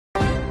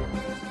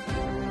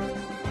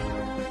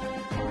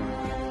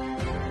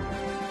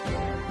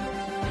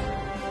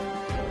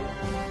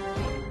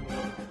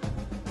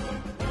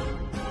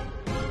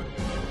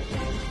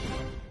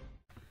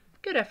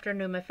Good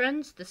afternoon, my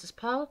friends. This is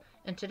Paul,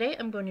 and today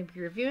I'm going to be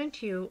reviewing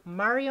to you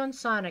Mario and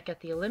Sonic at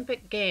the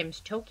Olympic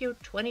Games Tokyo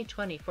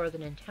 2020 for the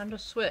Nintendo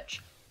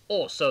Switch.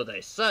 Or so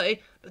they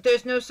say, but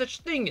there's no such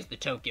thing as the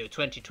Tokyo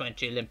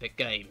 2020 Olympic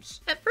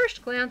Games. At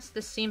first glance,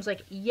 this seems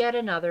like yet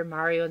another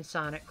Mario and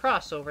Sonic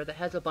crossover that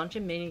has a bunch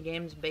of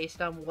mini-games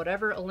based on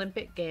whatever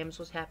Olympic Games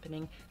was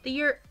happening the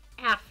year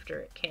after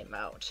it came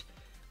out.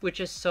 Which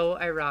is so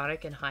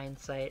ironic in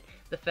hindsight,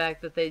 the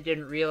fact that they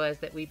didn't realize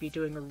that we'd be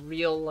doing a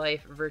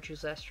real-life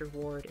Virtue's Last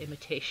Reward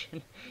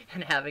imitation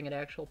and having an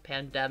actual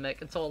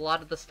pandemic, and so a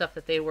lot of the stuff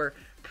that they were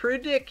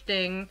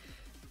predicting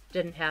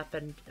didn't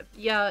happen.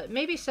 Yeah,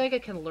 maybe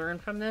Sega can learn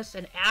from this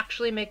and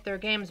actually make their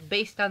games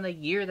based on the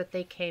year that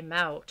they came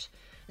out,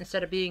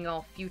 instead of being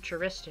all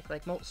futuristic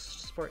like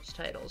most sports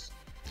titles.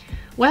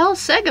 Well,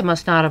 Sega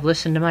must not have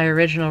listened to my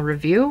original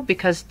review,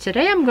 because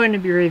today I'm going to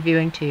be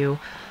reviewing to you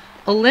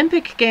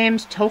Olympic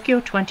Games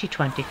Tokyo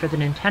 2020 for the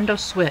Nintendo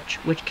Switch,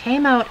 which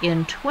came out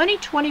in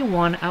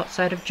 2021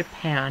 outside of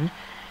Japan.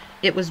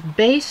 It was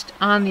based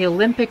on the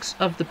Olympics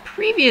of the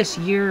previous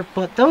year,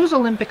 but those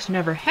Olympics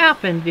never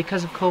happened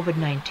because of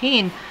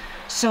COVID-19.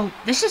 So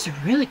this is a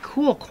really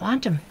cool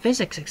quantum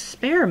physics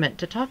experiment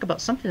to talk about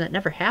something that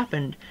never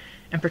happened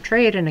and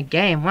portray it in a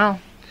game.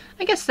 Well,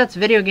 I guess that's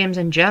video games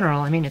in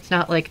general. I mean, it's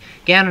not like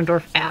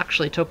Ganondorf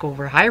actually took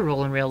over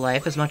Hyrule in real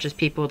life, as much as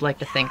people would like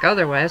to think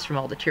otherwise from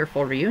all the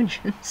tearful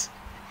reunions.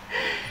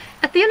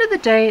 At the end of the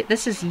day,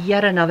 this is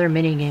yet another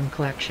minigame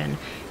collection,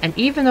 and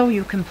even though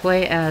you can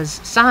play as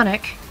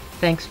Sonic,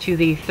 thanks to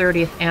the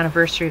 30th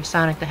anniversary of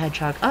Sonic the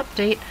Hedgehog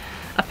update,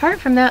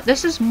 apart from that,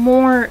 this is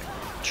more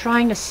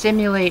trying to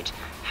simulate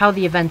how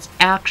the events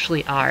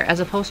actually are, as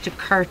opposed to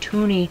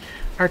cartoony,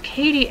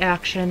 arcadey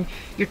action.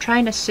 You're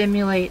trying to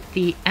simulate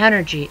the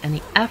energy and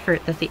the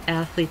effort that the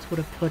athletes would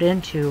have put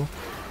into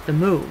the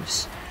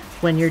moves.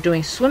 When you're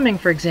doing swimming,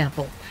 for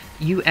example,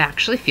 you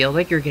actually feel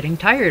like you're getting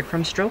tired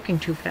from stroking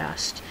too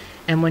fast.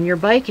 And when you're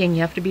biking,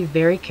 you have to be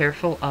very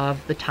careful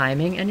of the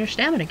timing and your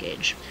stamina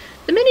gauge.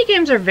 The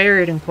minigames are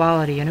varied in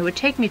quality, and it would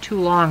take me too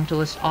long to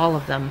list all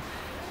of them,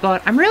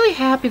 but I'm really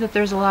happy that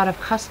there's a lot of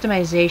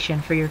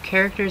customization for your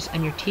characters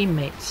and your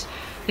teammates.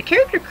 The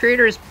character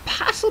creator is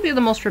possibly the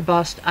most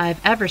robust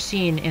I've ever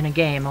seen in a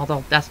game,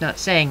 although that's not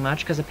saying much,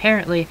 because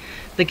apparently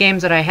the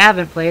games that I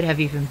haven't played have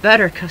even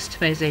better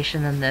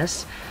customization than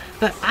this.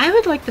 But I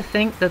would like to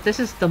think that this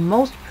is the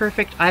most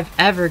perfect I've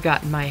ever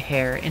gotten my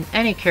hair in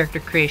any character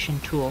creation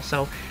tool,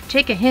 so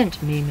take a hint,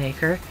 Mii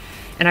Maker.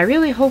 And I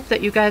really hope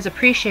that you guys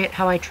appreciate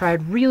how I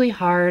tried really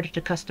hard to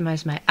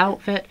customize my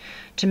outfit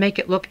to make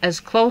it look as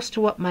close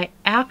to what my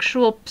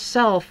actual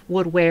self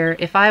would wear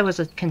if I was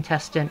a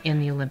contestant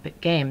in the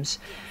Olympic Games.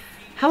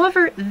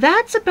 However,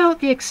 that's about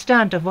the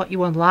extent of what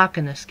you unlock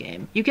in this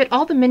game. You get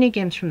all the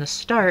mini-games from the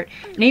start,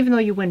 and even though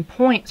you win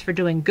points for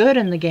doing good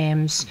in the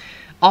games,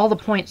 all the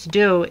points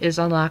do is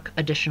unlock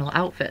additional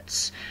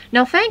outfits.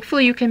 Now,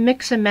 thankfully, you can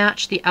mix and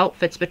match the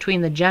outfits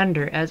between the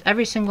gender, as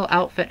every single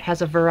outfit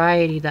has a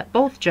variety that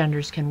both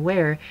genders can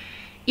wear,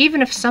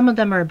 even if some of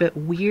them are a bit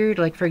weird.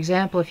 Like, for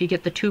example, if you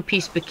get the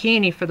two-piece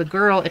bikini for the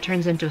girl, it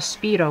turns into a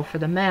Speedo for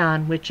the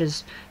man, which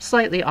is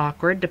slightly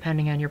awkward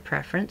depending on your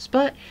preference,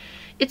 but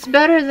it's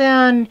better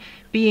than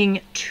being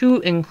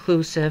too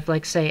inclusive,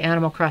 like, say,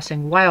 Animal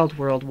Crossing Wild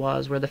World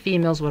was, where the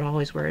females would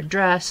always wear a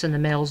dress and the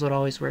males would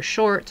always wear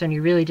shorts, and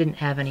you really didn't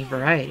have any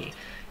variety.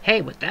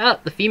 Hey, with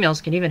that, the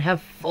females can even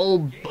have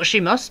full bushy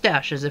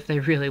mustaches if they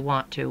really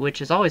want to,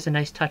 which is always a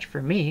nice touch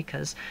for me,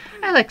 because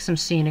I like some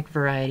scenic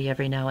variety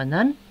every now and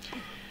then.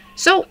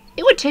 So,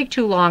 it would take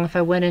too long if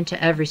I went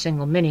into every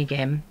single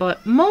minigame,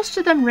 but most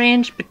of them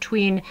range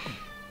between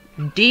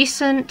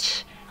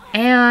decent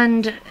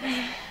and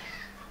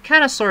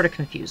kind of sort of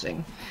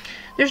confusing.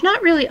 There's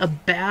not really a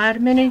bad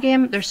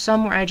minigame, there's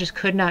some where I just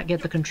could not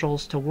get the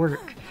controls to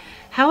work.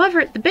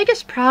 However, the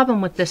biggest problem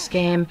with this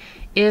game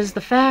is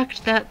the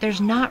fact that there's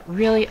not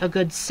really a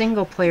good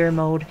single player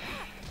mode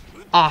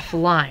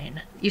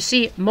offline. You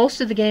see,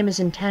 most of the game is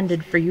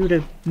intended for you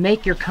to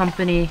make your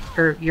company,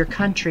 or your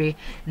country,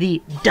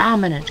 the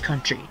dominant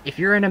country. If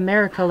you're in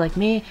America like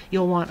me,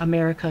 you'll want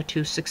America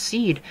to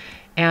succeed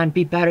and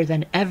be better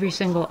than every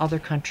single other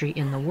country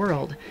in the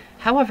world.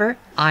 However,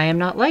 I am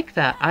not like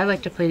that. I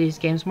like to play these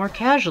games more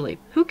casually.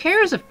 Who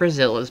cares if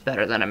Brazil is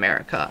better than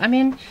America? I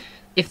mean,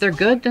 if they're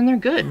good, then they're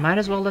good. Might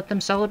as well let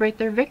them celebrate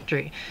their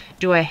victory.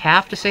 Do I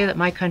have to say that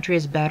my country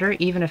is better,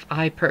 even if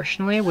I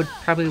personally would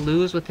probably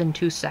lose within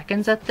 2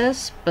 seconds at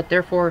this, but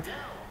therefore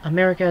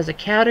America as a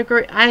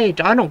category? I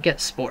don't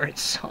get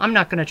sports. I'm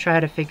not going to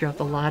try to figure out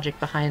the logic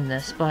behind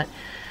this, but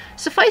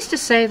suffice to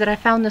say that I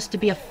found this to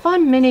be a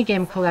fun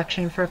minigame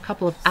collection for a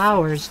couple of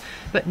hours,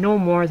 but no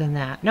more than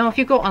that. Now, if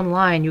you go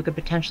online, you could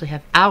potentially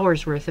have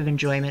hours worth of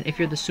enjoyment if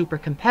you're the super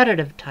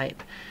competitive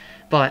type.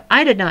 But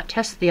I did not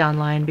test the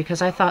online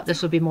because I thought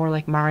this would be more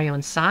like Mario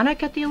and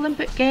Sonic at the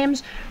Olympic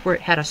Games, where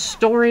it had a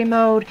story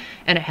mode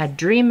and it had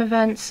dream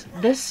events.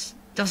 This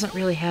doesn't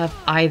really have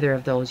either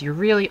of those. You're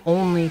really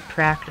only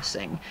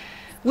practicing.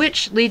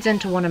 Which leads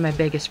into one of my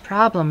biggest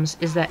problems,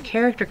 is that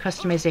character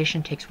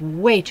customization takes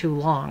way too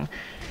long.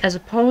 As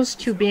opposed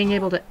to being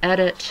able to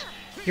edit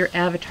your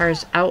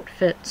avatar's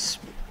outfits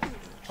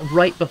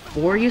right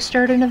before you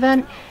start an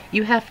event,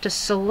 you have to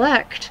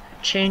select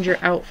change your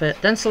outfit,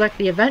 then select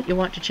the event you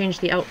want to change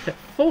the outfit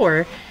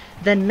for,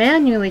 then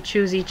manually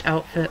choose each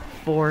outfit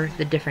for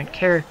the different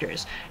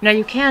characters. Now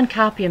you can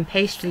copy and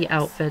paste the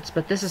outfits,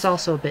 but this is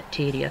also a bit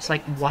tedious.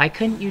 Like, why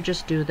couldn't you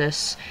just do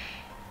this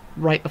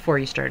right before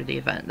you started the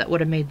event? That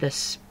would have made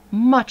this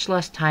much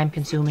less time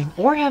consuming,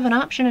 or have an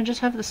option and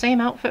just have the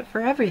same outfit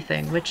for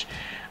everything, which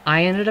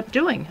I ended up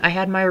doing. I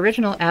had my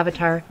original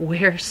avatar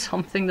wear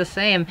something the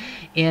same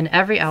in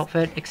every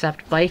outfit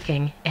except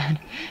biking, and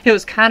it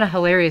was kind of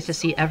hilarious to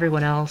see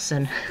everyone else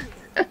and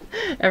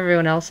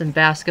everyone else in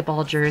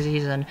basketball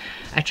jerseys, and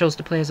I chose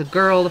to play as a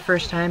girl the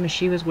first time and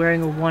she was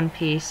wearing a one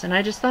piece, and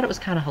I just thought it was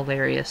kind of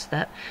hilarious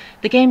that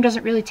the game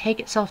doesn't really take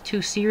itself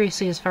too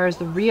seriously as far as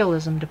the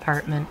realism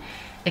department,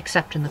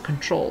 except in the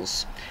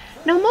controls.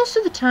 Now, most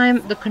of the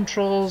time, the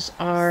controls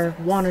are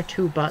 1 or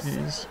 2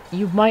 buttons.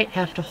 You might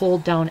have to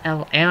hold down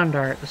L and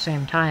R at the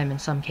same time in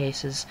some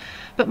cases,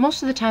 but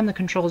most of the time the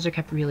controls are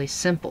kept really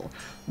simple.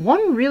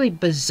 One really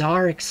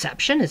bizarre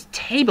exception is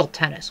table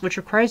tennis, which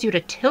requires you to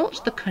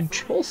tilt the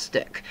control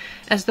stick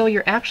as though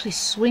you're actually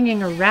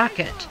swinging a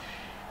racket.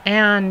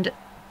 And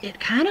it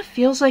kind of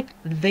feels like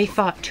they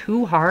thought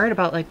too hard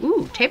about, like,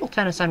 ooh, table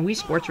tennis on Wii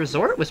Sports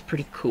Resort was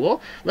pretty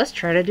cool, let's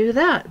try to do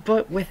that,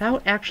 but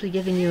without actually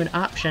giving you an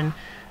option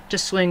to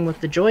swing with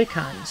the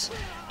Joy-Cons.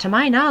 To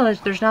my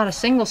knowledge, there's not a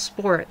single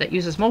sport that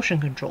uses motion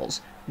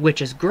controls,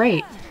 which is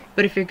great,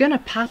 but if you're gonna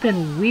pop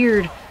in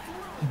weird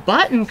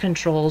button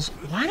controls,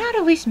 why not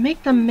at least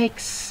make them make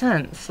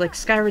sense, like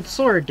Skyward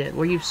Sword did,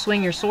 where you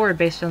swing your sword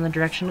based on the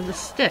direction of the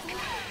stick.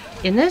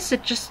 In this,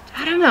 it just,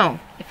 I don't know,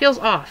 it feels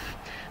off.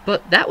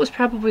 But that was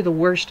probably the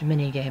worst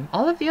minigame.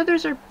 All of the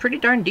others are pretty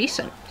darn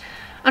decent.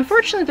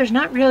 Unfortunately, there's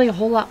not really a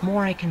whole lot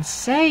more I can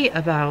say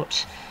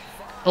about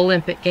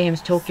Olympic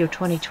Games Tokyo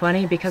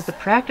 2020 because the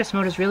practice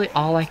mode is really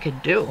all I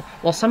could do.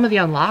 While some of the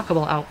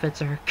unlockable outfits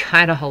are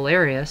kind of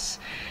hilarious,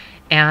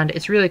 and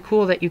it's really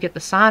cool that you get the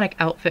Sonic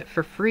outfit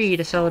for free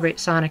to celebrate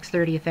Sonic's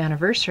 30th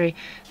anniversary,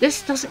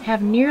 this doesn't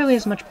have nearly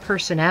as much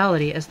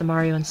personality as the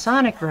Mario and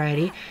Sonic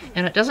variety,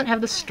 and it doesn't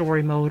have the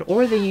story mode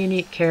or the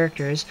unique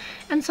characters,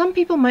 and some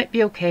people might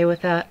be okay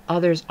with that,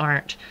 others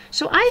aren't.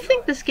 So I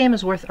think this game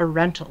is worth a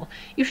rental.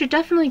 You should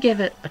definitely give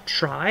it a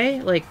try,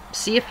 like,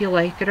 see if you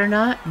like it or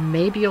not.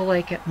 Maybe you'll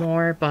like it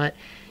more, but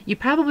you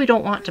probably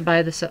don't want to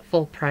buy this at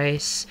full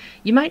price.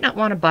 You might not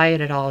want to buy it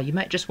at all. You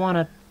might just want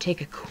to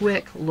take a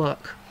quick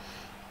look.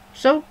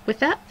 So, with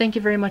that, thank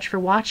you very much for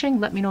watching.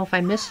 Let me know if I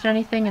missed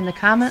anything in the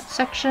comments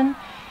section.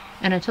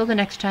 And until the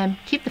next time,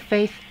 keep the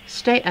faith,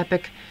 stay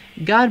epic,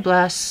 God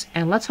bless,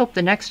 and let's hope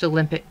the next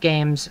Olympic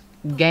Games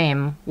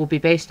game will be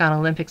based on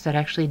Olympics that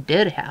actually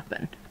did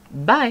happen.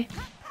 Bye!